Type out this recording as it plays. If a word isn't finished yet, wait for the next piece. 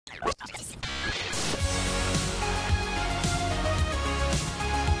Hello,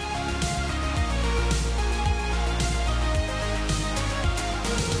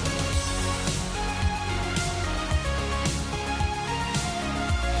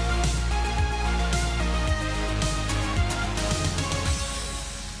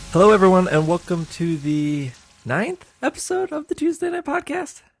 everyone, and welcome to the 9th episode of the Tuesday Night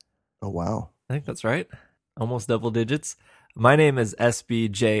Podcast. Oh, wow. I think that's right. Almost double digits. My name is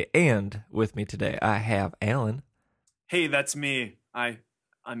SBJ, and with me today, I have Alan. Hey, that's me. I'm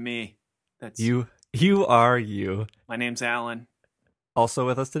me. That's you. You are you. My name's Alan. Also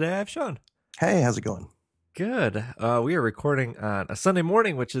with us today, I have Sean. Hey, how's it going? Good. We are recording on a Sunday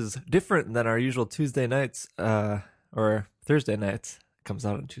morning, which is different than our usual Tuesday nights, or Thursday nights. Comes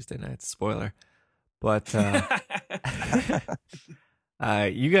out on Tuesday nights, spoiler. But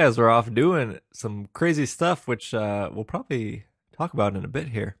you guys were off doing some crazy stuff, which we'll probably talk about in a bit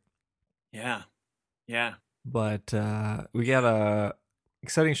here. Yeah. But we got a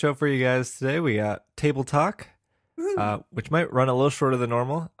exciting show for you guys today. We got Table Talk, which might run a little shorter than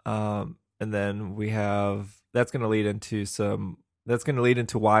normal. And then we have that's going to lead into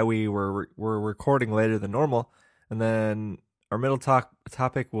why we're recording later than normal. And then our middle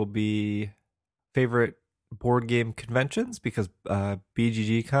topic will be favorite board game conventions because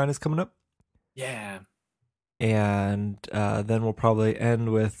BGG-Con is coming up. Yeah. And then we'll probably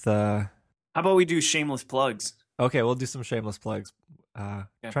end with... How about we do shameless plugs? Okay, we'll do some shameless plugs.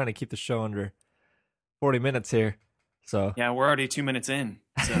 Trying to keep the show under 40 minutes here. So yeah, we're already 2 minutes in.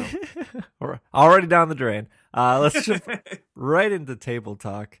 So we're already down the drain. Let's jump right into Table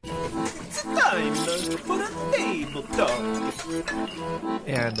Talk. It's time for a Table Talk.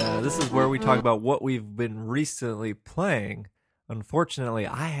 And this is where we talk about what we've been recently playing. Unfortunately,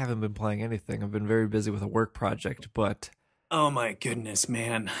 I haven't been playing anything. I've been very busy with a work project, but... Oh my goodness,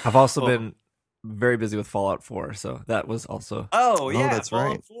 man. I've also been very busy with Fallout 4, so that was also... Oh, yeah, that's Fallout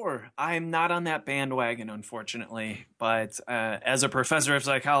right. 4. I'm not on that bandwagon, unfortunately, but as a professor of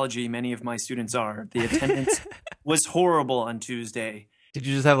psychology, many of my students are. The attendance was horrible on Tuesday. Did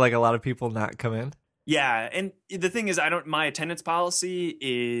you just have like a lot of people not come in? Yeah, and the thing is, my attendance policy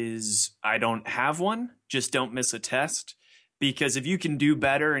is I don't have one. Just don't miss a test. Because if you can do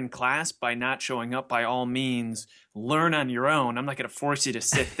better in class by not showing up, by all means, learn on your own. I'm not going to force you to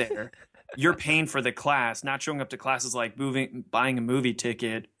sit there. You're paying for the class. Not showing up to classes like buying a movie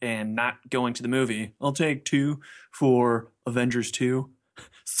ticket and not going to the movie. I'll take 2 for Avengers 2.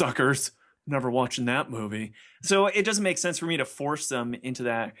 Suckers. Never watching that movie. So it doesn't make sense for me to force them into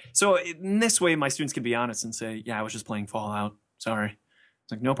that. So in this way, my students can be honest and say, yeah, I was just playing Fallout. Sorry.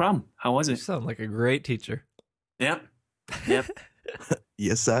 It's like, no problem. How was You it? sound like a great teacher. Yep.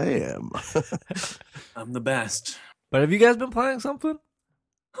 Yes, I am. I'm the best. But have you guys been playing something?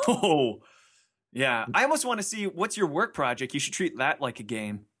 Oh, yeah. I almost want to see what's your work project. You should treat that like a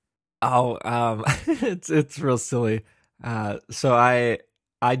game. Oh, it's real silly. So I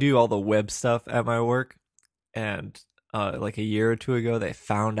do all the web stuff at my work, and like a year or two ago, they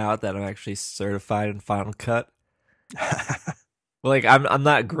found out that I'm actually certified in Final Cut. Like I'm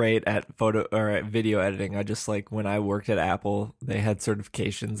not great at photo or at video editing. I just like when I worked at Apple, they had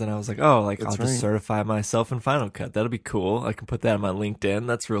certifications, and I was like, oh, like That's I'll just right. certify myself in Final Cut. That'll be cool. I can put that on my LinkedIn.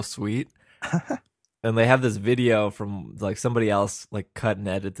 That's real sweet. And they have this video from like somebody else like cut and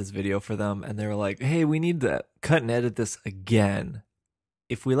edit this video for them, and they were like, hey, we need to cut and edit this again.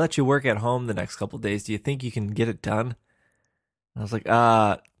 If we let you work at home the next couple of days, do you think you can get it done? And I was like,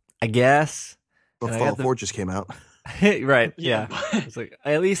 I guess. Well, And I Fallout got 4 just came out. Right, yeah. It's like,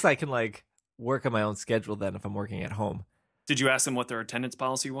 at least I can like work on my own schedule then if I'm working at home. Did you ask them what their attendance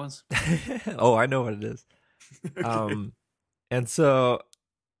policy was? Oh, I know what it is. And so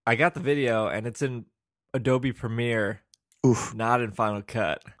I got the video, and it's in Adobe Premiere, Oof. not in Final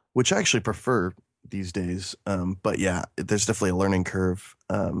Cut. Which I actually prefer these days. But yeah, there's definitely a learning curve.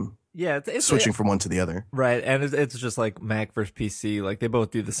 Yeah, it's Switching from one to the other. right, and it's just like Mac versus PC. Like they both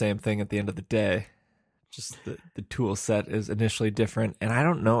do the same thing at the end of the day. Just the tool set is initially different, and I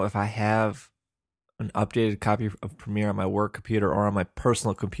don't know if I have an updated copy of Premiere on my work computer or on my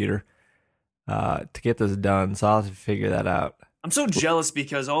personal computer to get this done. So I'll have to figure that out. I'm so jealous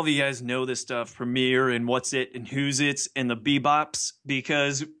because all of you guys know this stuff, Premiere and what's it and who's it's and the bebops,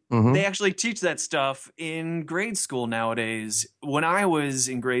 because they actually teach that stuff in grade school nowadays. When I was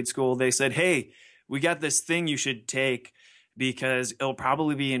in grade school, they said, hey, we got this thing you should take because it'll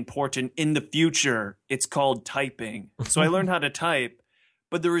probably be important in the future. It's called typing. So I learned how to type,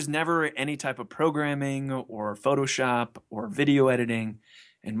 but there was never any type of programming or Photoshop or video editing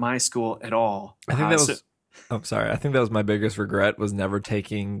in my school at all. I think that was I'm sorry. I think that was my biggest regret was never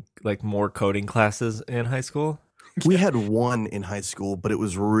taking like more coding classes in high school. We had one in high school, but it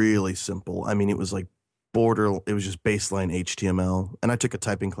was really simple. I mean, it was like it was just baseline HTML. And I took a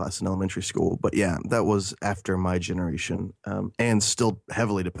typing class in elementary school. But yeah, that was after my generation, and still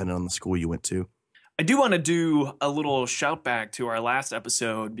heavily dependent on the school you went to. I do want to do a little shout back to our last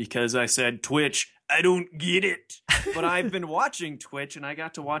episode because I said Twitch, I don't get it. But I've been watching Twitch and I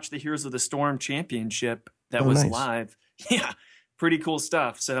got to watch the Heroes of the Storm Championship that was nice. live. Yeah, pretty cool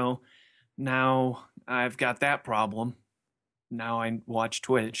stuff. So now I've got that problem. Now I watch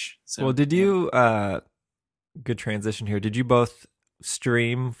Twitch. So, Well, did you good transition here. Did you both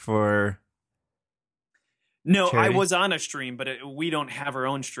stream for No, charity? I was on a stream, but we don't have our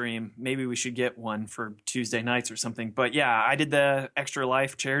own stream. Maybe we should get one for Tuesday nights or something. But yeah, I did the Extra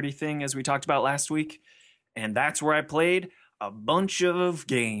Life charity thing as we talked about last week. And that's where I played a bunch of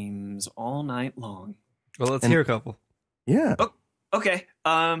games all night long. Well, let's hear a couple. Yeah. Okay.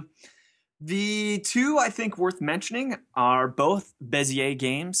 The two I think worth mentioning are both Bezier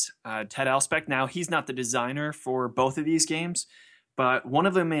games. Ted Alspect, now he's not the designer for both of these games, but one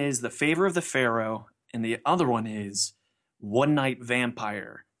of them is The Favor of the Pharaoh, and the other one is One Night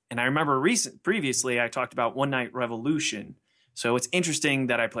Vampire. And I remember previously I talked about One Night Revolution. So it's interesting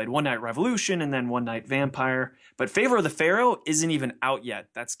that I played One Night Revolution and then One Night Vampire. But Favor of the Pharaoh isn't even out yet.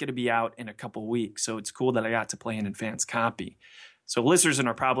 That's going to be out in a couple weeks. So it's cool that I got to play an advanced copy. So listeners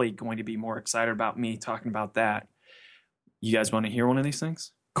are probably going to be more excited about me talking about that. You guys want to hear one of these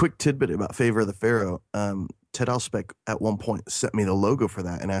things? Quick tidbit about Favor of the Pharaoh. Ted Alspec at one point sent me the logo for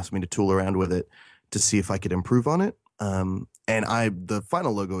that and asked me to tool around with it to see if I could improve on it. And the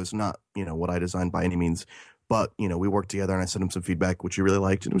final logo is not, what I designed by any means, but, we worked together and I sent him some feedback, which he really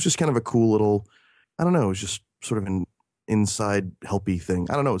liked. And it was just kind of a cool little, I don't know, it was just sort of an inside helpy thing.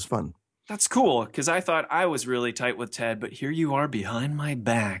 I don't know. It was fun. That's cool, because I thought I was really tight with Ted, but here you are behind my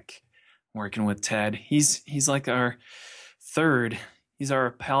back working with Ted. He's like our third. He's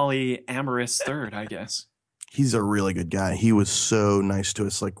our polyamorous third, I guess. He's a really good guy. He was so nice to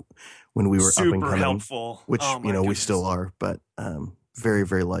us, like when we were up and Super coming, helpful. which, Oh, my we goodness. still are, but very,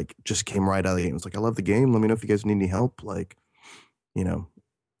 very just came right out of the gate. It was like, I love the game. Let me know if you guys need any help. Like,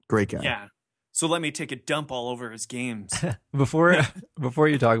 great guy. Yeah. So let me take a dump all over his games. Before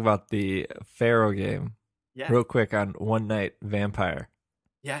you talk about the Pharaoh game, Yeah. real quick on One Night Vampire.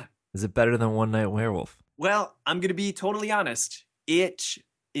 Yeah. Is it better than One Night Werewolf? Well, I'm going to be totally honest. It,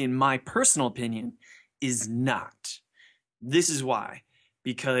 in my personal opinion, is not. This is why.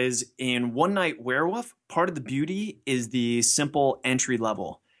 Because in One Night Werewolf, part of the beauty is the simple entry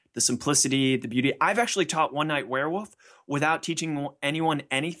level, the simplicity, the beauty. I've actually taught One Night Werewolf without teaching anyone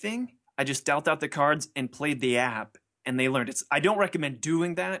anything. I just dealt out the cards and played the app, and they learned. I don't recommend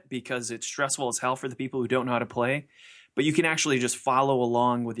doing that because it's stressful as hell for the people who don't know how to play. But you can actually just follow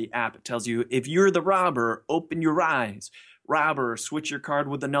along with the app. It tells you, if you're the robber, open your eyes. Robber, switch your card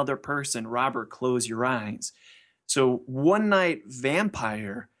with another person. Robber, close your eyes. So One Night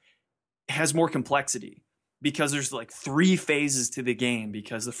Vampire has more complexity because there's like 3 phases to the game.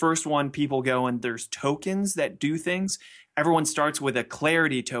 Because the first one, people go and there's tokens that do things. Everyone starts with a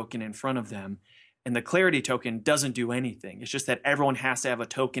clarity token in front of them. And the clarity token doesn't do anything. It's just that everyone has to have a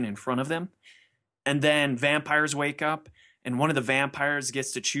token in front of them. And then vampires wake up, and one of the vampires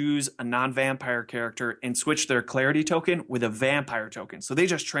gets to choose a non-vampire character and switch their clarity token with a vampire token. So they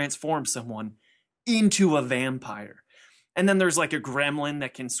just transform someone into a vampire. And then there's like a gremlin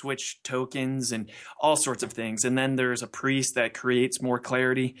that can switch tokens and all sorts of things. And then there's a priest that creates more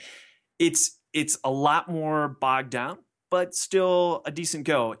clarity. It's a lot more bogged down, but still a decent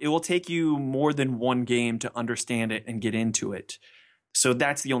go. It will take you more than one game to understand it and get into it. So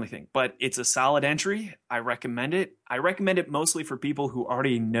that's the only thing. But it's a solid entry. I recommend it. I recommend it mostly for people who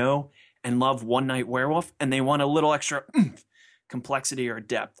already know and love One Night Werewolf and they want a little extra complexity or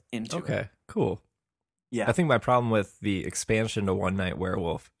depth into it. Okay, cool. Yeah. I think my problem with the expansion to One Night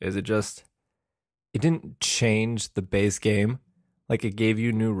Werewolf is it didn't change the base game. Like it gave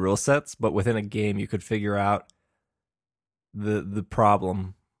you new rule sets, but within a game you could figure out the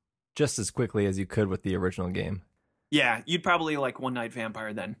problem just as quickly as you could with the original game. Yeah, you'd probably like One Night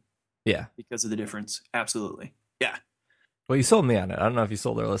Vampire then Yeah. because of the difference. Absolutely. Yeah. Well, you sold me on it. I don't know if you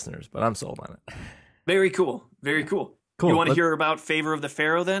sold our listeners, but I'm sold on it. Very cool. Very cool. Cool. You want to hear about Favor of the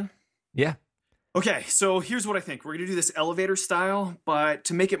Pharaoh then? Yeah. Okay, so here's what I think. We're going to do this elevator style, but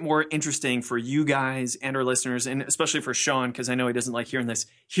to make it more interesting for you guys and our listeners, and especially for Sean, because I know he doesn't like hearing this,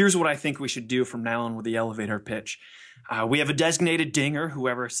 here's what I think we should do from now on with the elevator pitch. We have a designated dinger,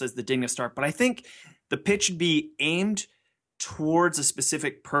 whoever says the ding to start, but I think the pitch should be aimed towards a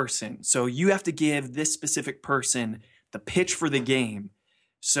specific person. So you have to give this specific person the pitch for the game.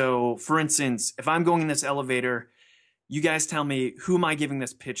 So, for instance, if I'm going in this elevator, you guys tell me, who am I giving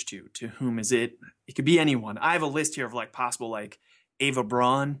this pitch to? To whom is it? It could be anyone. I have a list here of like possible, like Ava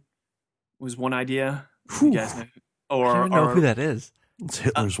Braun was one idea. You guys know? I don't even know who that is. It's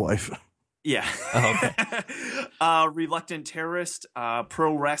Hitler's wife. Yeah. Oh, okay. Reluctant terrorist,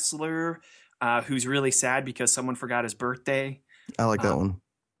 pro wrestler who's really sad because someone forgot his birthday. I like that one.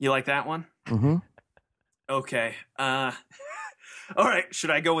 You like that one? Mm-hmm. Okay. All right.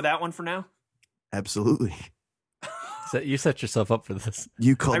 Should I go with that one for now? Absolutely. So you set yourself up for this.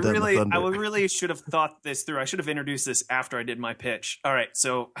 You called that the thunder. I really should have thought this through. I should have introduced this after I did my pitch. All right.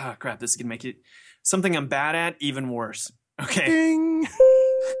 So, crap, this is going to make it something I'm bad at even worse. Okay. Ding!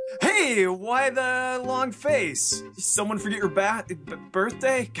 Hey, why the long face? Someone forget your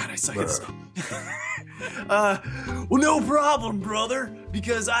birthday? God, I suck at this. Well, no problem, brother,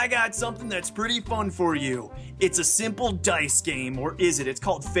 because I got something that's pretty fun for you. It's a simple dice game, or is it? It's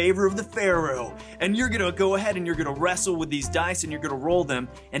called Favor of the Pharaoh. And you're gonna go ahead and you're gonna wrestle with these dice and you're gonna roll them,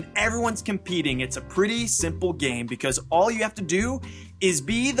 and everyone's competing. It's a pretty simple game because all you have to do is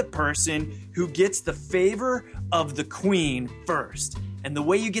be the person who gets the favor of the queen first. And the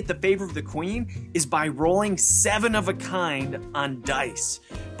way you get the favor of the queen is by rolling 7 of a kind on dice.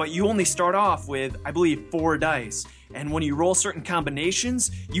 But you only start off with, I believe, 4 dice. And when you roll certain combinations,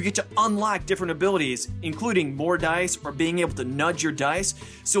 you get to unlock different abilities, including more dice or being able to nudge your dice.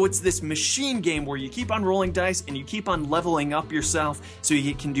 So it's this machine game where you keep on rolling dice and you keep on leveling up yourself so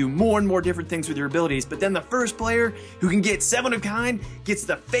you can do more and more different things with your abilities. But then the first player who can get 7 of kind gets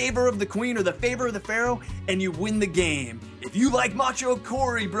the favor of the queen or the favor of the pharaoh, and you win the game. If you like Macho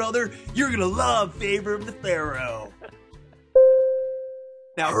Corey, brother, you're gonna love Favor of the Pharaoh.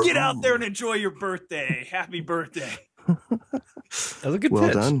 Now get out there and enjoy your birthday. Happy birthday. That was a good Well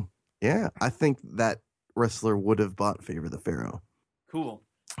pitch. done. Yeah, I think that wrestler would have bought Favor the Pharaoh. Cool.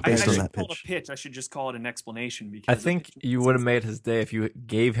 Based I on should that call it pitch. a pitch. I should just call it an explanation. Because I think you would have made his day if you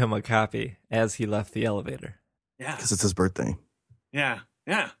gave him a copy as he left the elevator. Yeah. Because it's his birthday. Yeah.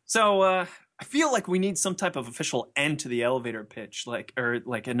 So I feel like we need some type of official end to the elevator pitch, like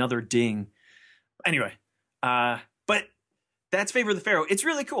another ding. Anyway, but that's Favor of the Pharaoh. It's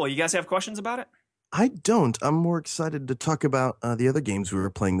really cool. You guys have questions about it? I don't. I'm more excited to talk about the other games we were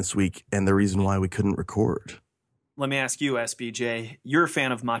playing this week and the reason why we couldn't record. Let me ask you, SBJ. You're a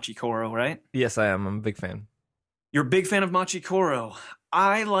fan of Machi Koro, right? Yes, I am. I'm a big fan. You're a big fan of Machi Koro.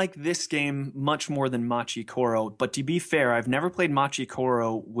 I like this game much more than Machi Koro, but to be fair, I've never played Machi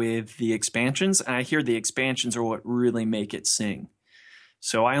Koro with the expansions, and I hear the expansions are what really make it sing.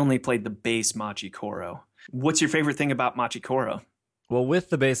 So I only played the base Machi Koro. What's your favorite thing about Machi Koro? Well, with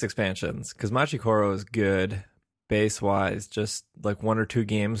the base expansions, because Machi Koro is good base-wise, just like 1 or 2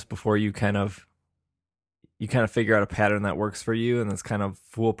 games before you kind of figure out a pattern that works for you, and that's kind of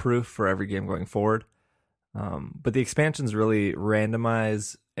foolproof for every game going forward. But the expansions really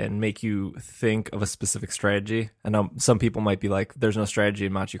randomize and make you think of a specific strategy. I know some people might be like, there's no strategy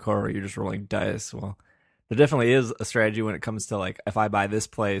in Machi Koro, you're just rolling dice. Well, there definitely is a strategy when it comes to like, if I buy this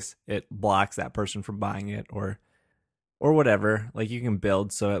place, it blocks that person from buying it or whatever. Like you can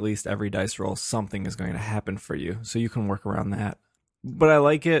build so at least every dice roll something is going to happen for you, so you can work around that. But I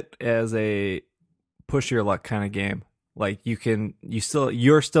like it as a push your luck kind of game. Like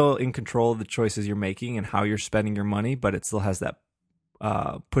you're still in control of the choices you're making and how you're spending your money, but it still has that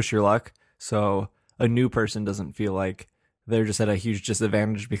push your luck. So a new person doesn't feel like they're just at a huge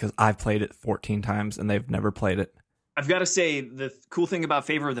disadvantage because I've played it 14 times and they've never played it. I've got to say, the cool thing about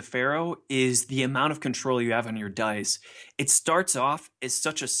Favor of the Pharaoh is the amount of control you have on your dice. It starts off as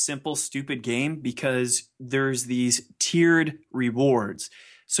such a simple, stupid game because there's these tiered rewards.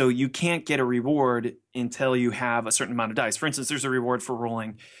 So you can't get a reward until you have a certain amount of dice. For instance, there's a reward for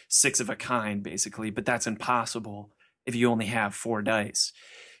rolling 6 of a kind, basically, but that's impossible if you only have 4 dice.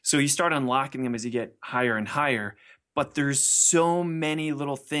 So you start unlocking them as you get higher and higher, but there's so many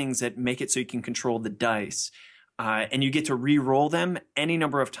little things that make it so you can control the dice. And you get to re-roll them any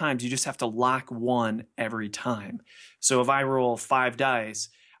number of times. You just have to lock 1 every time. So if I roll 5 dice,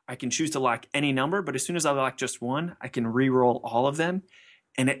 I can choose to lock any number, but as soon as I lock just 1, I can re-roll all of them.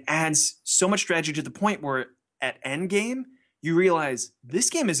 And it adds so much strategy to the point where at end game, you realize this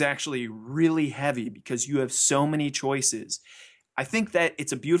game is actually really heavy because you have so many choices. I think that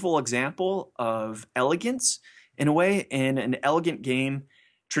it's a beautiful example of elegance in a way, and an elegant game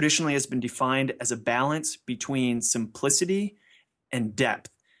traditionally has been defined as a balance between simplicity and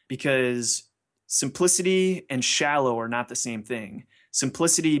depth, because simplicity and shallow are not the same thing.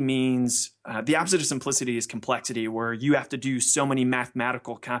 Simplicity means the opposite of simplicity is complexity, where you have to do so many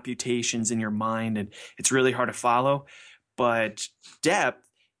mathematical computations in your mind and it's really hard to follow. But depth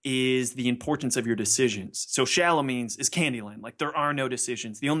is the importance of your decisions. So shallow means is Candyland. Like there are no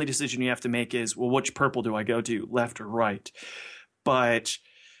decisions. The only decision you have to make is, well, which purple do I go to, left or right? But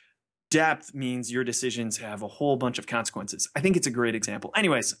depth means your decisions have a whole bunch of consequences. I think it's a great example.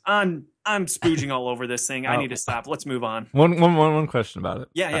 Anyways, I'm spooging all over this thing. I need to stop. Let's move on. One question about it.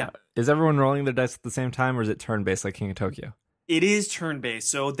 Yeah. Is everyone rolling their dice at the same time, or is it turn-based like King of Tokyo? It is turn-based,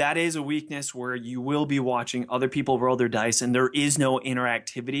 so that is a weakness where you will be watching other people roll their dice, and there is no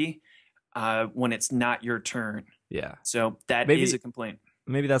interactivity when it's not your turn. Yeah. So that is a complaint.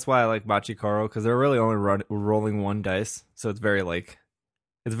 Maybe that's why I like Machikoro, because they're really only rolling one dice, so it's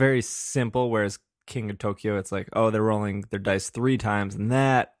very simple. Whereas King of Tokyo, it's like, oh, they're rolling their dice 3 times, and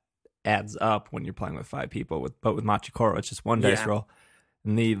that adds up when you're playing with 5 people. But with Machikoro, it's just one dice roll.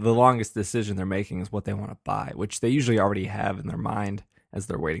 And the longest decision they're making is what they want to buy, which they usually already have in their mind as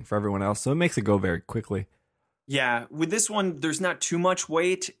they're waiting for everyone else. So it makes it go very quickly. Yeah. With this one, there's not too much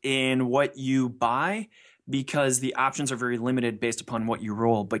weight in what you buy because the options are very limited based upon what you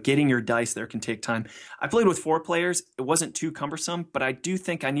roll. But getting your dice there can take time. I played with 4 players. It wasn't too cumbersome, but I do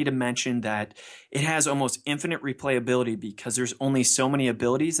think I need to mention that it has almost infinite replayability because there's only so many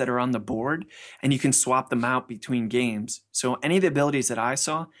abilities that are on the board and you can swap them out between games. So any of the abilities that I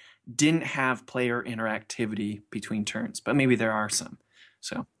saw didn't have player interactivity between turns, but maybe there are some.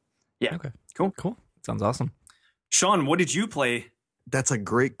 So yeah. Okay. Cool. Sounds awesome. Sean, what did you play? That's a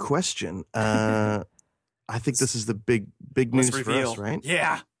great question. I think this is the big news for us, right?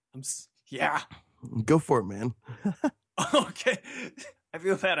 Yeah. Yeah. Go for it, man. Okay. I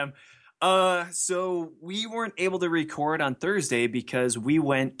feel bad. So we weren't able to record on Thursday because we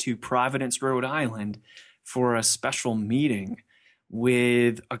went to Providence, Rhode Island for a special meeting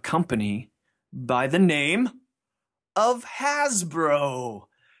with a company by the name of Hasbro.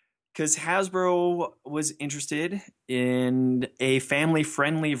 Because Hasbro was interested in a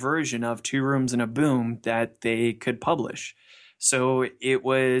family-friendly version of Two Rooms and a Boom that they could publish. So it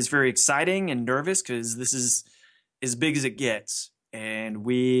was very exciting and nervous because this is as big as it gets. And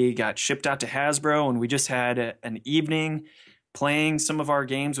we got shipped out to Hasbro, and we just had an evening playing some of our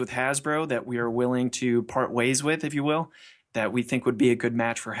games with Hasbro that we are willing to part ways with, if you will, that we think would be a good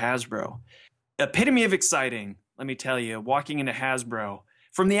match for Hasbro. Epitome of exciting, let me tell you, walking into Hasbro.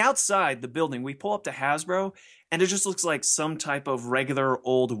 From the outside, the building, we pull up to Hasbro, and it just looks like some type of regular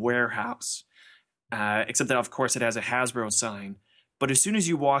old warehouse. Except that, of course, it has a Hasbro sign. But as soon as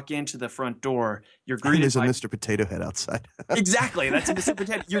you walk into the front door, you're greeted by... There's a Mr. Potato Head outside. Exactly, that's a Mr.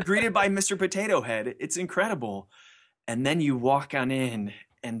 Potato. You're greeted by Mr. Potato Head. It's incredible. And then you walk on in,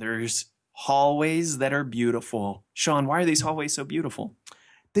 and there's hallways that are beautiful. Sean, why are these hallways so beautiful?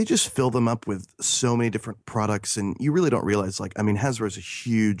 They just fill them up with so many different products, and you really don't realize, Hasbro is a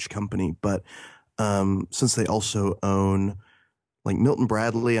huge company, but since they also own like Milton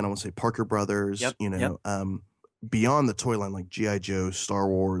Bradley and I want to say Parker Brothers, beyond the toy line like G.I. Joe, Star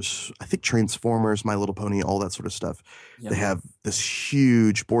Wars, I think Transformers, My Little Pony, all that sort of stuff. They have this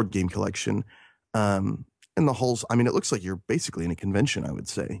huge board game collection. And the halls, it looks like you're basically in a convention, I would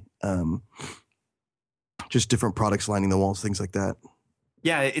say. Just different products lining the walls, things like that.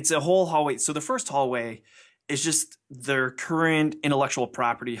 Yeah, it's a whole hallway. So the first hallway is just their current intellectual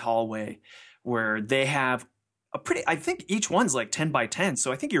property hallway where they have I think each one's like 10 by 10.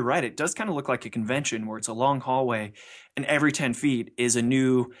 So I think you're right. It does kind of look like a convention where it's a long hallway and every 10 feet is a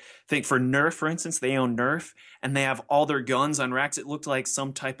new thing. For Nerf, for instance, they own Nerf and they have all their guns on racks. It looked like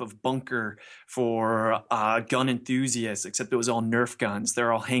some type of bunker for gun enthusiasts, except it was all Nerf guns.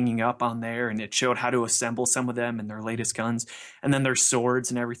 They're all hanging up on there and it showed how to assemble some of them and their latest guns. And then their swords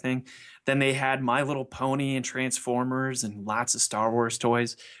and everything. Then they had My Little Pony and Transformers and lots of Star Wars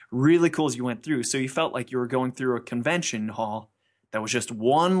toys. Really cool as you went through. So you felt like you were going through a convention hall that was just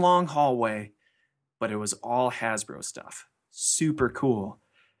one long hallway, but it was all Hasbro stuff. Super cool.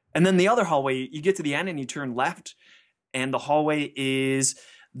 And then the other hallway, you get to the end and you turn left, and the hallway is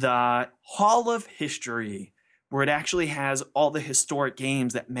the Hall of History, where it actually has all the historic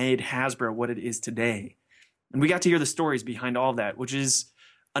games that made Hasbro what it is today. And we got to hear the stories behind all of that, which is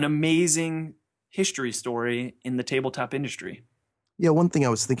an amazing history story in the tabletop industry. Yeah, one thing I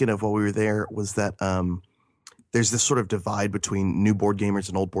was thinking of while we were there was that there's this sort of divide between new board gamers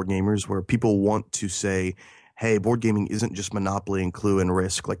and old board gamers where people want to say, hey, board gaming isn't just Monopoly and Clue and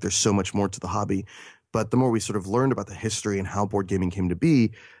Risk. Like there's so much more to the hobby. But the more we sort of learned about the history and how board gaming came to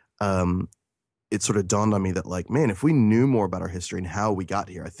be, it sort of dawned on me that like, man, if we knew more about our history and how we got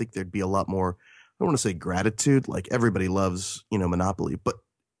here, I think there'd be a lot more don't want to say gratitude, like everybody loves, Monopoly, but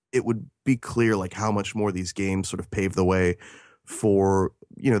it would be clear like how much more these games sort of pave the way for,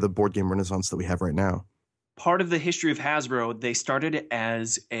 the board game renaissance that we have right now. Part of the history of Hasbro, they started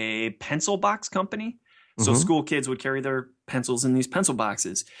as a pencil box company. So school kids would carry their pencils in these pencil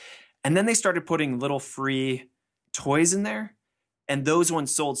boxes. And then they started putting little free toys in there. And those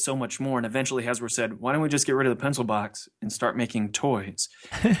ones sold so much more. And eventually Hasbro said, why don't we just get rid of the pencil box and start making toys?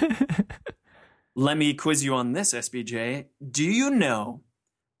 Let me quiz you on this, SBJ. Do you know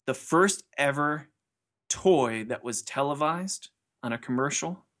the first ever toy that was televised on a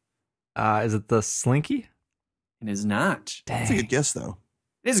commercial? Is it the Slinky? It is not. Dang. That's a good guess, though.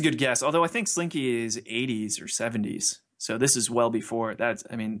 It is a good guess, although I think Slinky is 80s or 70s. So this is well before that.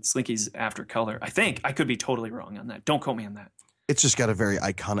 Slinky's after color. I think. I could be totally wrong on that. Don't quote me on that. It's just got a very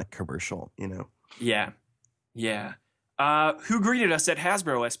iconic commercial, Yeah. Yeah. Who greeted us at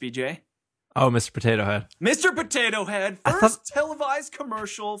Hasbro, SBJ? Oh, Mr. Potato Head. Mr. Potato Head, first televised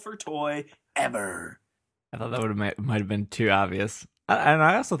commercial for toy ever. I thought that might have been too obvious. And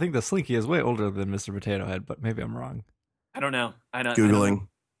I also think the Slinky is way older than Mr. Potato Head, but maybe I'm wrong. I don't know. Googling.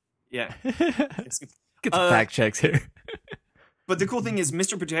 Yeah. Get the fact checks here. But the cool thing is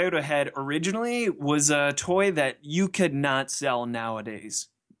Mr. Potato Head originally was a toy that you could not sell nowadays,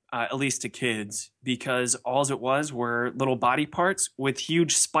 at least to kids, because all it was were little body parts with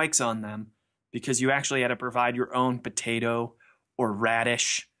huge spikes on them, because you actually had to provide your own potato or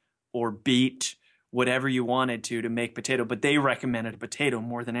radish or beet, whatever you wanted to make potato. But they recommended potato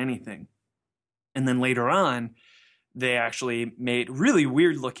more than anything. And then later on, they actually made really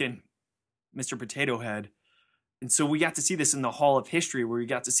weird looking Mr. Potato Head. And so we got to see this in the Hall of History, where we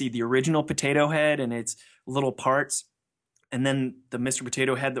got to see the original Potato Head and its little parts, and then the Mr.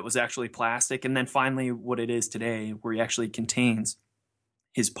 Potato Head that was actually plastic, and then finally what it is today, where he actually contains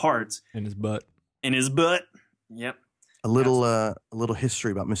his parts. In his butt. In his butt. Yep. A little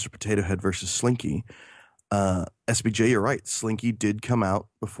history about Mr. Potato Head versus Slinky. SBJ, you're right. Slinky did come out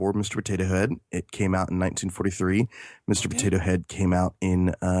before Mr. Potato Head. It came out in 1943. Mr. Potato Head came out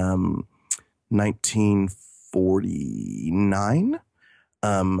in 1949.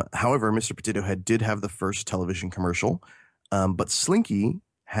 However, Mr. Potato Head did have the first television commercial, but Slinky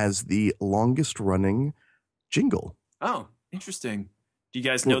has the longest running jingle. Oh, interesting. Do you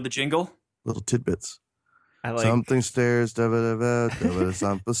guys know the jingle? Little tidbits. I like Something stares, da da da da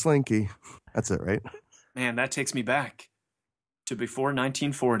something Slinky. That's it, right? Man, that takes me back to before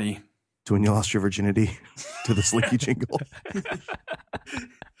 1940. To when you lost your virginity to the Slinky jingle.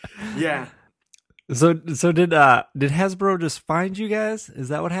 Yeah. So did Hasbro just find you guys? Is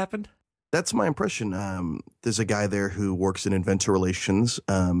that what happened? That's my impression. There's a guy there who works in inventor relations,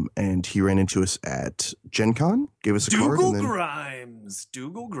 and he ran into us at Gen Con, gave us a card.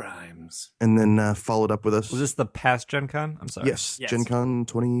 Dougal Grimes. And then followed up with us. Was this the past Gen Con? I'm sorry. Yes, Gen Con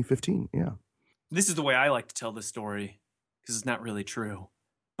 2015, yeah. This is the way I like to tell this story, because it's not really true.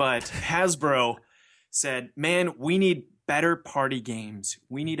 But Hasbro said, man, we need better party games.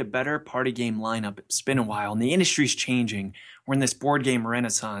 We need a better party game lineup. It's been a while, and the industry's changing. We're in this board game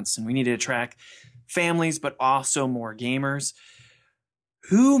renaissance, and we need to attract families, but also more gamers.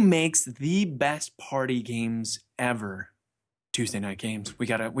 Who makes the best party games ever? Tuesday Night Games. We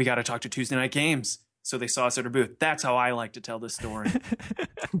gotta talk to Tuesday Night Games. So they saw us at our booth. That's how I like to tell this story.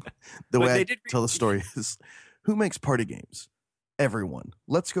 The way I tell the story is, who makes party games? Everyone.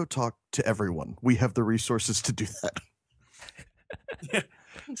 Let's go talk to everyone. We have the resources to do that. Yeah.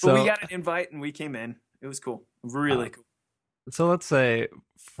 But we got an invite and we came in. It was cool. Really cool. So let's say,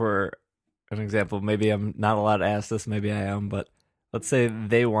 for an example, maybe I'm not allowed to ask this, maybe I am, but let's say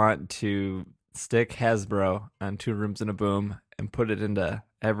they want to stick Hasbro on Two Rooms and a Boom and put it into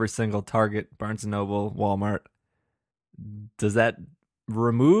every single Target, Barnes & Noble, Walmart. Does that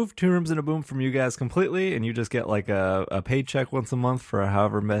remove Two Rooms and a Boom from you guys completely, and you just get like a paycheck once a month for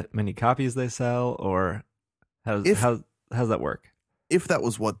however many copies they sell, or how's that work? If that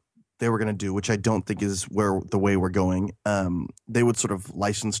was what they were going to do, which I don't think is the way we're going, they would sort of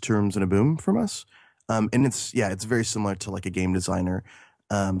license Two Rooms and a Boom from us. And it's very similar to like a game designer,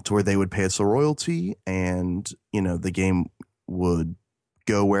 to where they would pay us a royalty, and the game would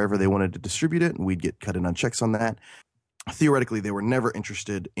go wherever they wanted to distribute it, and we'd get cut in on checks on that. Theoretically, they were never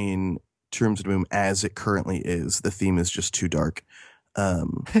interested in Two Rooms and a Boom as it currently is. The theme is just too dark.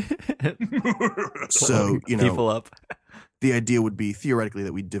 So people up. The idea would be theoretically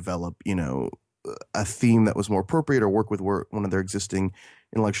that we develop, a theme that was more appropriate, or work with one of their existing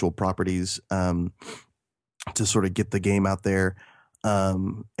intellectual properties to sort of get the game out there.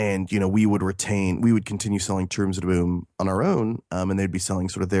 And we would continue selling Two Rooms and a Boom on our own, and they'd be selling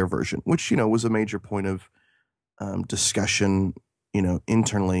sort of their version, which was a major point of discussion,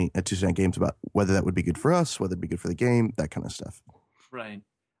 internally at Tuesday Night Games about whether that would be good for us, whether it'd be good for the game, that kind of stuff. Right.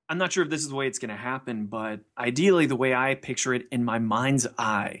 I'm not sure if this is the way it's going to happen, but ideally, the way I picture it in my mind's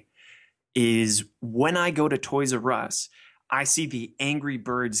eye is when I go to Toys R Us, I see the Angry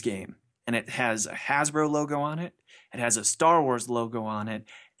Birds game, and it has a Hasbro logo on it, it has a Star Wars logo on it,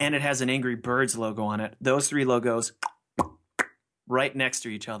 and it has an Angry Birds logo on it. Those three logos right next to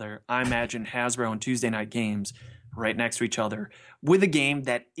each other. I imagine Hasbro and Tuesday Night Games right next to each other with a game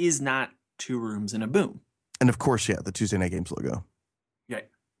that is not Two Rooms and a Boom. And of course, yeah, the Tuesday Night Games logo. Yeah.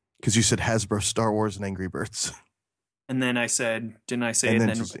 Because you said Hasbro, Star Wars, and Angry Birds. And then I said, didn't I say and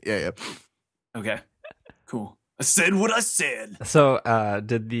it? Then yeah. Okay, cool. I said what I said. So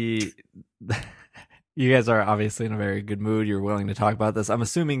you guys are obviously in a very good mood. You're willing to talk about this. I'm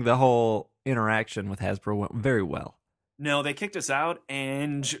assuming the whole interaction with Hasbro went very well. No, they kicked us out,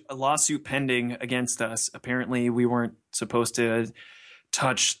 and a lawsuit pending against us. Apparently, we weren't supposed to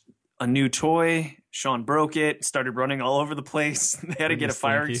touch a new toy. Sean broke it, started running all over the place. They had to get a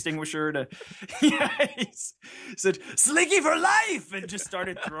fire extinguisher to. Yeah, he said "Slinky for life" and just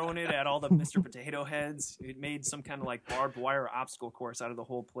started throwing it at all the Mr. Potato Heads. It made some kind of like barbed wire obstacle course out of the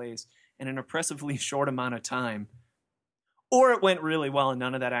whole place in an oppressively short amount of time. Or it went really well, and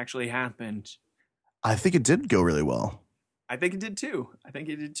none of that actually happened. I think it did go really well. I think it did too.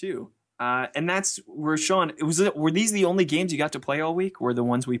 And that's where Sean. Were these the only games you got to play all week? Were the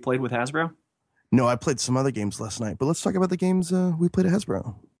ones we played with Hasbro? No, I played some other games last night, but let's talk about the games we played at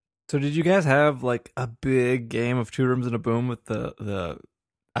Hasbro. So did you guys have like a big game of Two Rooms and a Boom with the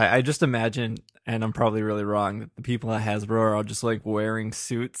I just imagine, and I'm probably really wrong, that the people at Hasbro are all just like wearing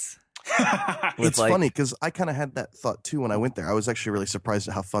suits. It's funny because I kind of had that thought too when I went there. I was actually really surprised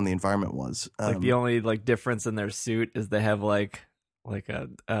at how fun the environment was. Like the only like difference in their suit is they have like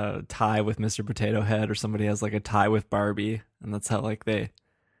a tie with Mr. Potato Head, or somebody has like a tie with Barbie, and that's how like they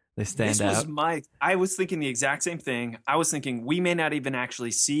stand out. I was thinking the exact same thing. I was thinking we may not even actually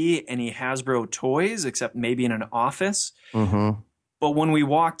see any Hasbro toys except maybe in an office. Mm-hmm. But when we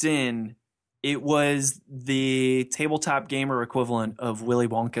walked in, it was the tabletop gamer equivalent of Willy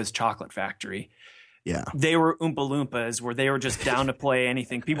Wonka's Chocolate Factory. Yeah. They were Oompa Loompas where they were just down to play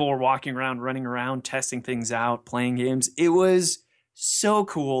anything. People were walking around, running around, testing things out, playing games. It was so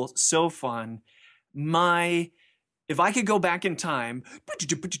cool, so fun. If I could go back in time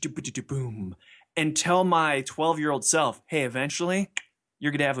boom, and tell my 12-year-old self, hey, eventually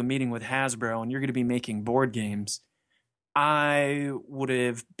you're going to have a meeting with Hasbro and you're going to be making board games, I would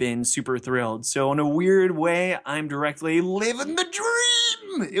have been super thrilled. So in a weird way, I'm directly living the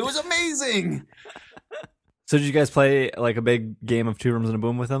dream. It was amazing. So did you guys play like a big game of Two Rooms and a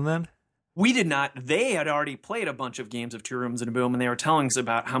Boom with them then? We did not. They had already played a bunch of games of Two Rooms and a Boom, and they were telling us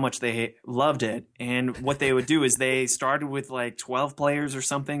about how much they loved it. And what they would do is they started with like 12 players or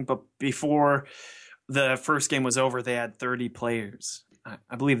something, but before the first game was over, they had 30 players.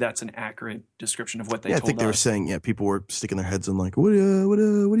 I believe that's an accurate description of what they told us. I think they were saying, people were sticking their heads in like, what are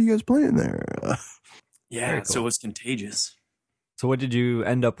you guys playing there? Yeah, cool. So it was contagious. So what did you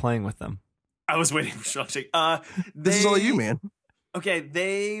end up playing with them? I was waiting for Sean to say, this is all you, man. Okay,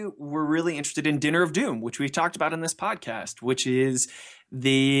 they were really interested in Dinner of Doom, which we've talked about in this podcast, which is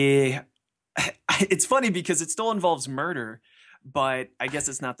it's funny because it still involves murder, but I guess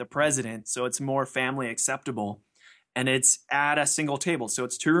it's not the president, so it's more family acceptable. And it's at a single table. So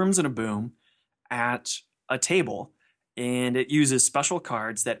it's Two Rooms and a Boom at a table. And it uses special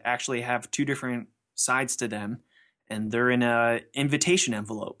cards that actually have two different sides to them. And they're in an invitation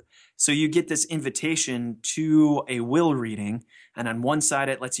envelope. So you get this invitation to a will reading. And on one side,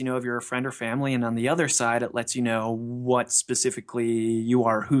 it lets you know if you're a friend or family. And on the other side, it lets you know what specifically you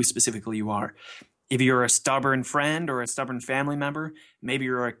are, who specifically you are. If you're a stubborn friend or a stubborn family member, maybe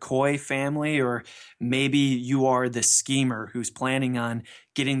you're a coy family, or maybe you are the schemer who's planning on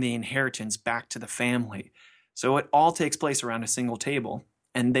getting the inheritance back to the family. So it all takes place around a single table,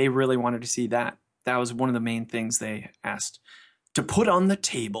 and they really wanted to see that. That was one of the main things they asked to put on the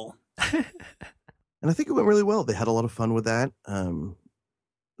table. And I think it went really well. They had a lot of fun with that. It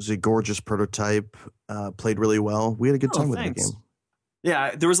was a gorgeous prototype, played really well. We had a good time with that game.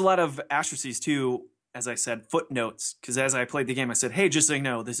 Yeah, there was a lot of asterisks too, as I said, footnotes, because as I played the game, I said, hey, just so you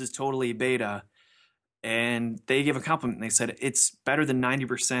know, this is totally beta. And they gave a compliment. They said, it's better than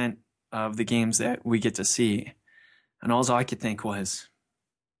 90% of the games that we get to see. And all I could think was,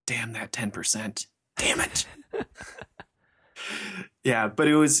 damn that 10%. Damn it. Yeah, but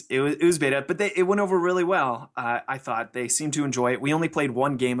it was beta, but it went over really well. I thought they seemed to enjoy it. We only played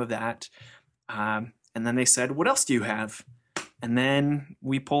one game of that, and then they said, "What else do you have?" And then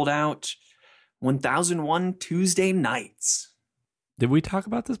we pulled out 1001 Tuesday Nights. Did we talk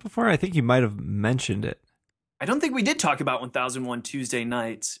about this before? I think you might have mentioned it. I don't think we did talk about 1001 Tuesday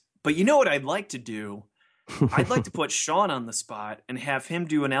Nights, but you know what I'd like to do? I'd like to put Sean on the spot and have him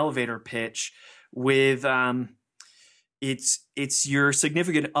do an elevator pitch with it's your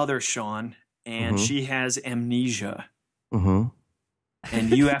significant other, Sean, and she has amnesia. And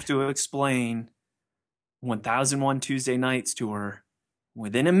you have to explain 1001 Tuesday Nights to her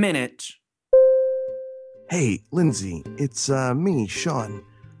within a minute. Hey, Lindsay, it's me, Sean,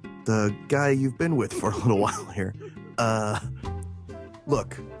 the guy you've been with for a little while here.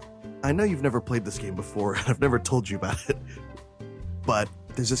 Look, I know you've never played this game before, and I've never told you about it, but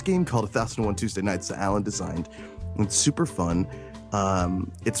there's this game called 1001 Tuesday Nights that Alan designed. It's super fun.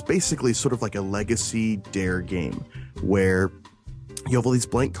 It's basically sort of like a legacy dare game where you have all these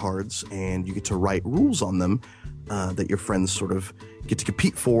blank cards and you get to write rules on them that your friends sort of get to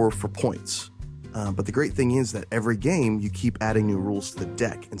compete for points. But the great thing is that every game you keep adding new rules to the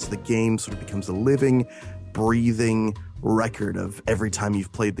deck, and so the game sort of becomes a living, breathing record of every time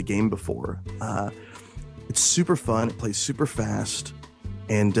you've played the game before. It's super fun. It plays super fast,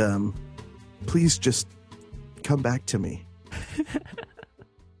 and please just come back to me.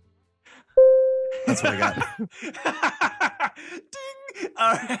 That's what I got. Ding!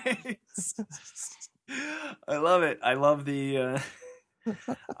 All right. I love it. I love the...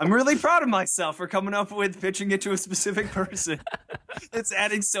 I'm really proud of myself for coming up with pitching it to a specific person. It's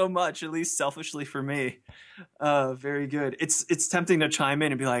adding so much, at least selfishly for me. Very good. It's tempting to chime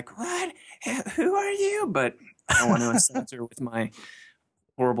in and be like, "What? Who are you?" But I don't want to insult her with my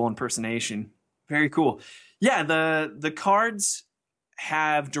horrible impersonation. Very cool. Yeah, the cards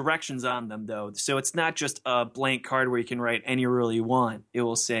have directions on them, though. So it's not just a blank card where you can write any rule you want. It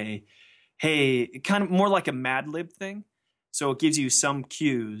will say, hey, kind of more like a Mad Lib thing. So it gives you some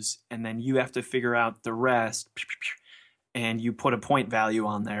cues, and then you have to figure out the rest, and you put a point value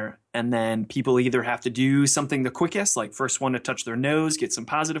on there. And then people either have to do something the quickest, like first one to touch their nose, get some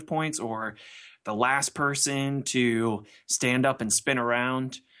positive points, or the last person to stand up and spin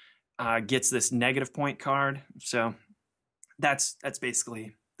around gets this negative point card. So that's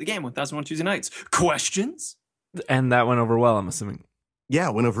basically the game, 1001 Tuesday Nights. Questions? And that went over well, I'm assuming. Yeah,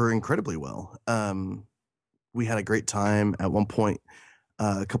 it went over incredibly well. We had a great time. At one point,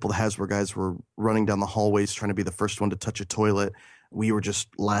 a couple of the Hasbro guys were running down the hallways trying to be the first one to touch a toilet. We were just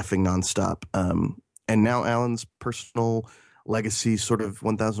laughing nonstop. And now Alan's personal legacy sort of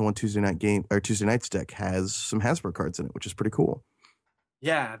 1001 Tuesday Night game or Tuesday Nights deck has some Hasbro cards in it, which is pretty cool.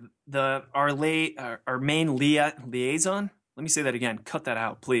 Yeah, our main liaison. Let me say that again. Cut that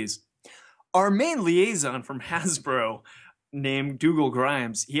out, please. Our main liaison from Hasbro, named Dougal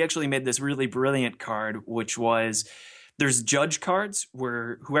Grimes, he actually made this really brilliant card, which was there's judge cards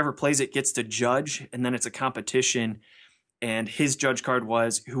where whoever plays it gets to judge, and then it's a competition. And his judge card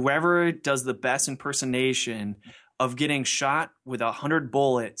was whoever does the best impersonation of getting shot with 100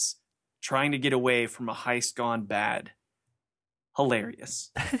 bullets trying to get away from a heist gone bad.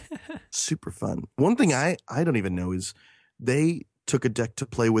 Hilarious. Super fun. One thing I don't even know is they took a deck to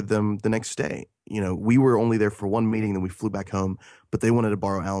play with them the next day. You know, we were only there for one meeting, then we flew back home, but they wanted to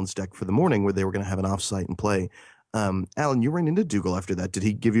borrow Alan's deck for the morning where they were going to have an offsite and play. Alan, you ran into Dougal after that. Did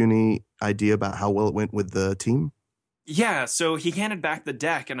he give you any idea about how well it went with the team? Yeah, so he handed back the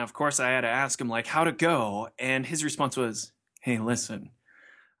deck, and of course I had to ask him, like, how'd it go? And his response was, hey, listen,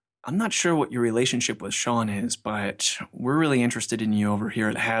 I'm not sure what your relationship with Sean is, but we're really interested in you over here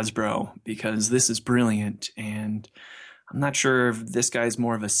at Hasbro because this is brilliant, and I'm not sure if this guy's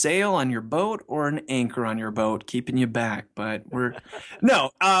more of a sail on your boat or an anchor on your boat keeping you back, but we're... No,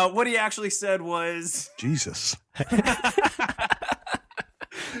 what he actually said was... Jesus.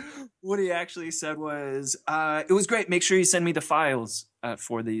 What he actually said was, it was great. Make sure you send me the files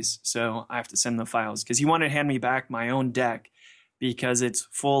for these. So I have to send the files because he wanted to hand me back my own deck because it's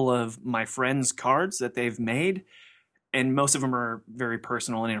full of my friends' cards that they've made. And most of them are very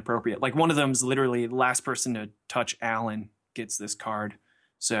personal and inappropriate. Like one of them is literally the last person to touch Alan gets this card.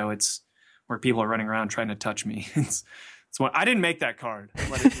 So it's where people are running around trying to touch me. It's one, I didn't make that card.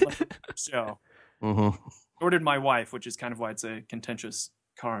 Let it show. Mm-hmm. Nor did my wife, which is kind of why it's a contentious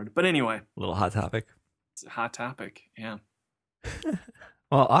card. But anyway. A little hot topic. It's a hot topic, yeah.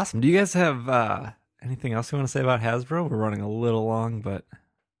 Well, awesome. Do you guys have anything else you want to say about Hasbro? We're running a little long, but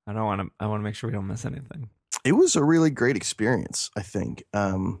I want to make sure we don't miss anything. It was a really great experience, I think.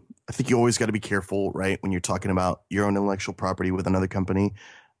 I think you always got to be careful, right, when you're talking about your own intellectual property with another company.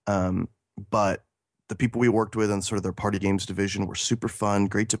 But the people we worked with in sort of their party games division were super fun,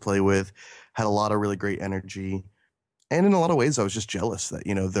 great to play with, had a lot of really great energy. And in a lot of ways, I was just jealous that,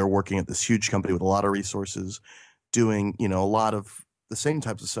 they're working at this huge company with a lot of resources, doing, a lot of the same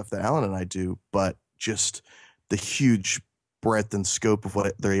types of stuff that Alan and I do, but just the huge breadth and scope of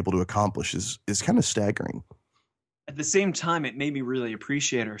what they're able to accomplish is kind of staggering. At the same time, it made me really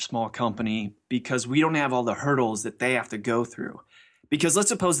appreciate our small company because we don't have all the hurdles that they have to go through. Because let's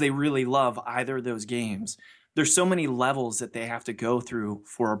suppose they really love either of those games. There's so many levels that they have to go through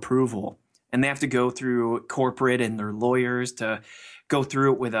for approval. And they have to go through corporate and their lawyers to go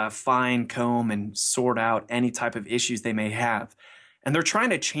through it with a fine comb and sort out any type of issues they may have. And they're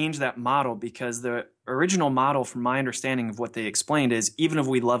trying to change that model because the original model, from my understanding of what they explained, is even if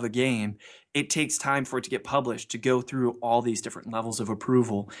we love a game, it takes time for it to get published, to go through all these different levels of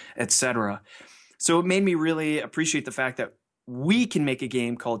approval, etc. So it made me really appreciate the fact that we can make a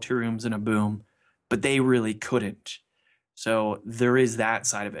game called Two Rooms and a Boom, but they really couldn't. So there is that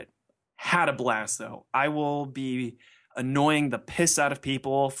side of it. Had a blast, though. I will be annoying the piss out of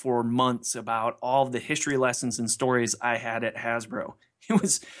people for months about all of the history lessons and stories I had at Hasbro. It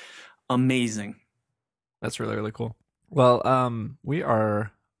was amazing. That's really, really cool. Well, we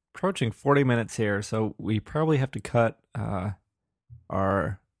are approaching 40 minutes here, so we probably have to cut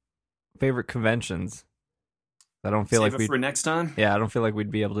our favorite conventions. I don't feel Save like it for next time. Yeah, I don't feel like we'd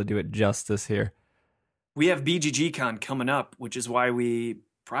be able to do it justice here. We have BGGCon coming up, which is why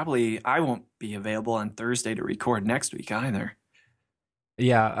I won't be available on Thursday to record next week either.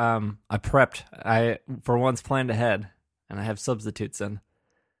 Yeah, I prepped. I, for once, planned ahead, and I have substitutes in.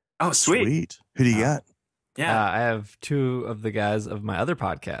 Oh, sweet. Who do you got? Yeah. I have two of the guys of my other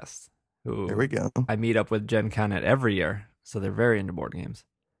podcast who There we go. I meet up with Gen Con at every year, so they're very into board games.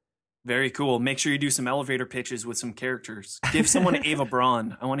 Very cool. Make sure you do some elevator pitches with some characters. Give someone Ava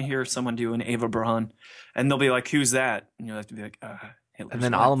Braun. I want to hear someone do an Ava Braun. And they'll be like, who's that? And you'll have to be like, Hitler's And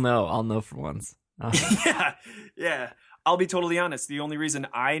then wife. I'll know for once. Yeah. I'll be totally honest. The only reason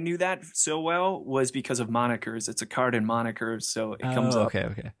I knew that so well was because of monikers. It's a card in monikers, so it comes up.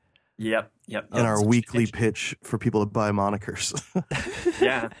 Okay. Yep. And our weekly pitch for people to buy monikers.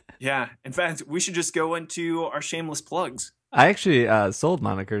 Yeah. In fact, we should just go into our shameless plugs. I actually sold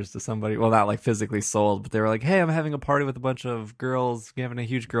monikers to somebody. Well, not like physically sold, but they were like, "Hey, I'm having a party with a bunch of girls. We're having a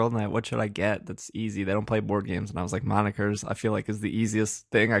huge girl night. What should I get that's easy? They don't play board games." And I was like, "Monikers, I feel like is the easiest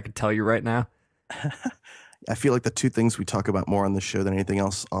thing I could tell you right now." I feel like the two things we talk about more on the show than anything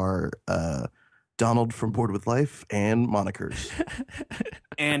else are Donald from Board with Life and monikers.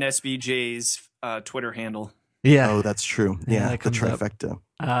 And SBJ's Twitter handle. Yeah. Oh, that's true. Yeah, the trifecta.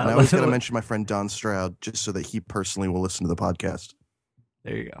 And I always got to mention my friend Don Stroud just so that he personally will listen to the podcast.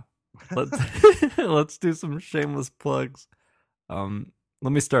 There you go. Let's do some shameless plugs. Let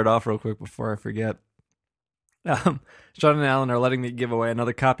me start off real quick before I forget. Sean and Alan are letting me give away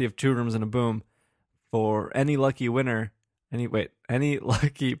another copy of Two Rooms and a Boom for any lucky winner. Any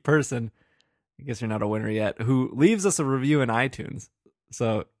lucky person, I guess you're not a winner yet, who leaves us a review in iTunes.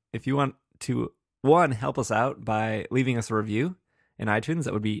 So if you want to, one, help us out by leaving us a review in iTunes,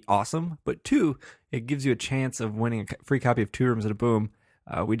 that would be awesome. But two, it gives you a chance of winning a free copy of Two Rooms and a Boom.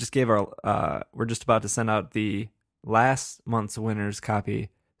 We just gave we're just about to send out the last month's winner's copy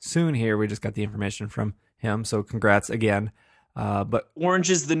soon here. We just got the information from him, so congrats again. But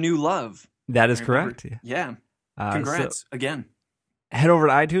Orange is the new love. That is correct. Yeah. Congrats again. Head over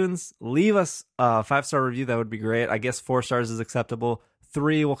to iTunes, leave us a 5-star review. That would be great. I guess 4 stars is acceptable.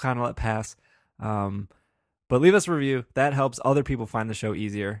 3 we'll kind of let pass. But leave us a review. That helps other people find the show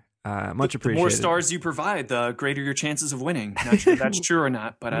easier. Much appreciated. The more stars you provide, the greater your chances of winning. Not sure if that's true or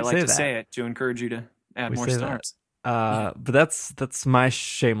not, but I like to say it to encourage you to add more stars. But that's my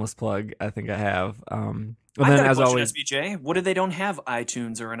shameless plug. I think I have. And I've then got a as question, always, SBJ. What if they don't have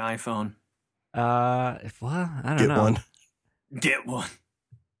iTunes or an iPhone? I don't know. One. Get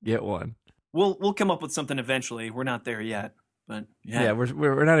one. We'll come up with something eventually. We're not there yet, but yeah,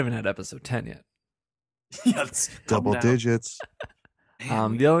 we're not even at episode 10 yet. Let's double digits.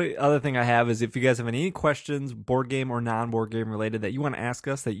 The only other thing I have is if you guys have any questions, board game or non-board game related, that you want to ask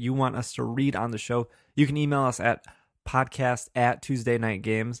us, that you want us to read on the show, you can email us at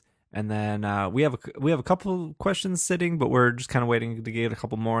podcast@TuesdayNightGames. And then we have a couple questions sitting, but we're just kind of waiting to get a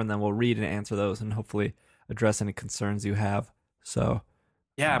couple more, and then we'll read and answer those and hopefully address any concerns you have. So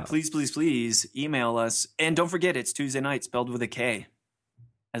yeah, please email us. And don't forget, it's Tuesday night spelled with a K.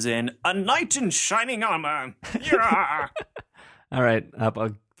 As in, a knight in shining armor. Yeah. All right,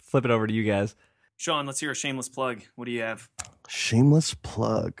 I'll flip it over to you guys. Sean, let's hear a shameless plug. What do you have? Shameless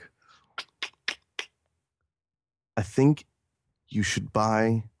plug. I think you should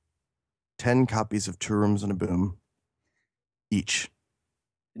buy 10 copies of Two Rooms and a Boom each.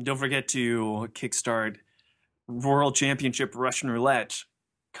 And don't forget to kickstart World Championship Russian Roulette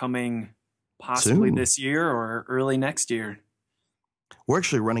coming possibly Soon. this year or early next year. We're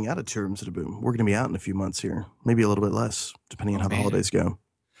actually running out of Two Rooms and a Boom. We're going to be out in a few months here, maybe a little bit less, depending on how the holidays go.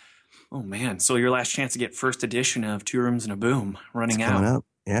 Oh man! So your last chance to get first edition of Two Rooms and a Boom running It's out. coming up.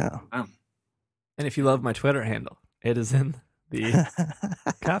 Yeah. Wow. And if you love my Twitter handle, it is in the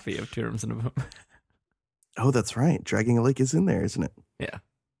copy of Two Rooms and a Boom. Oh, that's right. Dragging a Lake is in there, isn't it? Yeah.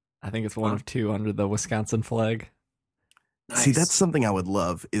 I think it's one of two under the Wisconsin flag. Nice. See, that's something I would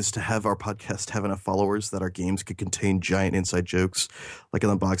love, is to have our podcast have enough followers that our games could contain giant inside jokes. Like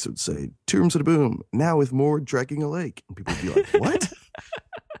on the box, it would say, Two Rooms and a Boom, now with more Dragging a Lake. And people would be like, what?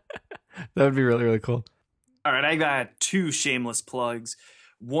 That would be really, really cool. All right, I got two shameless plugs.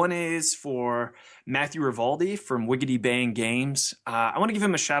 One is for Matthew Rivaldi from Wiggity Bang Games. I want to give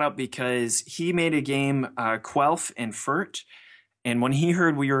him a shout out because he made a game, Quelf and Furt. And when he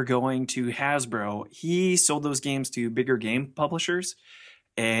heard we were going to Hasbro, he sold those games to bigger game publishers.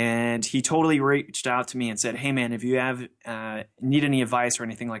 And he totally reached out to me and said, hey, man, if you have need any advice or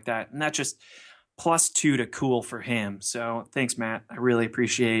anything like that. And that just +2 to cool for him. So thanks, Matt. I really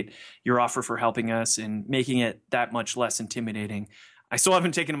appreciate your offer for helping us and making it that much less intimidating. I still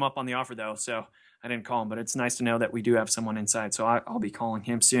haven't taken him up on the offer, though, so I didn't call him. But it's nice to know that we do have someone inside, so I'll be calling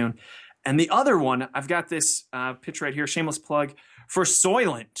him soon. And the other one, I've got this pitch right here, shameless plug, for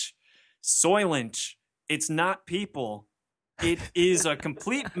Soylent. Soylent, it's not people. It is a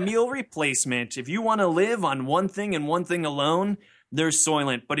complete meal replacement. If you want to live on one thing and one thing alone, there's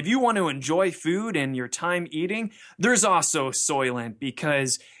Soylent. But if you want to enjoy food and your time eating, there's also Soylent,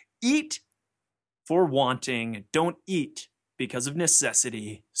 because eat for wanting, don't eat because of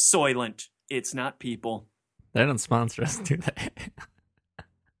necessity. Soylent, it's not people. They don't sponsor us, do they?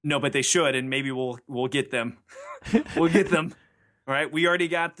 No, but they should, and maybe we'll get them. We'll get them. All right, we already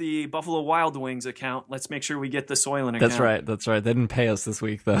got the Buffalo Wild Wings account. Let's make sure we get the Soylent account. That's right. They didn't pay us this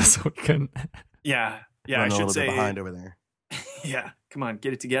week, though, so we couldn't. Yeah, I Running a should little say bit behind over there. Yeah, come on,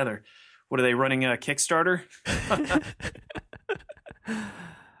 get it together. What are they running, a Kickstarter?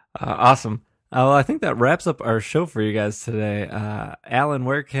 Awesome. Well, I think that wraps up our show for you guys today. Alan,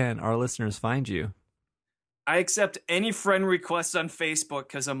 where can our listeners find you? I accept any friend requests on Facebook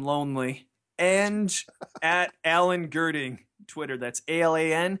because I'm lonely. And at Alan Girding, Twitter. That's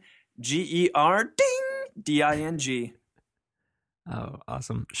ALANGER, DING. Oh,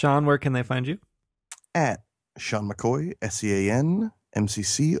 awesome. Sean, where can they find you? At Sean McCoy, SEANMCCOY.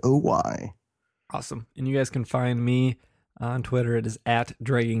 Awesome. And you guys can find me on Twitter. It is at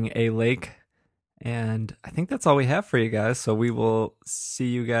Dragging a Lake. And I think that's all we have for you guys. So we will see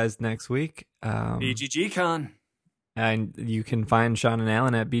you guys next week. BGGCon. And you can find Sean and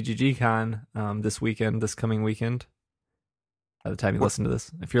Alan at BGGCon this coming weekend. By the time you listen to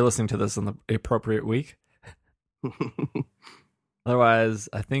this, if you're listening to this on the appropriate week. Otherwise,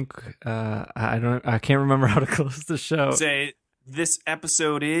 I think I can't remember how to close the show. Say this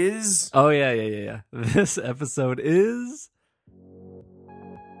episode is. Oh yeah. This episode is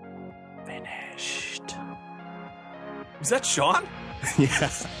finished. Is that Sean?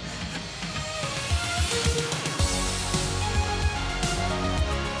 Yes.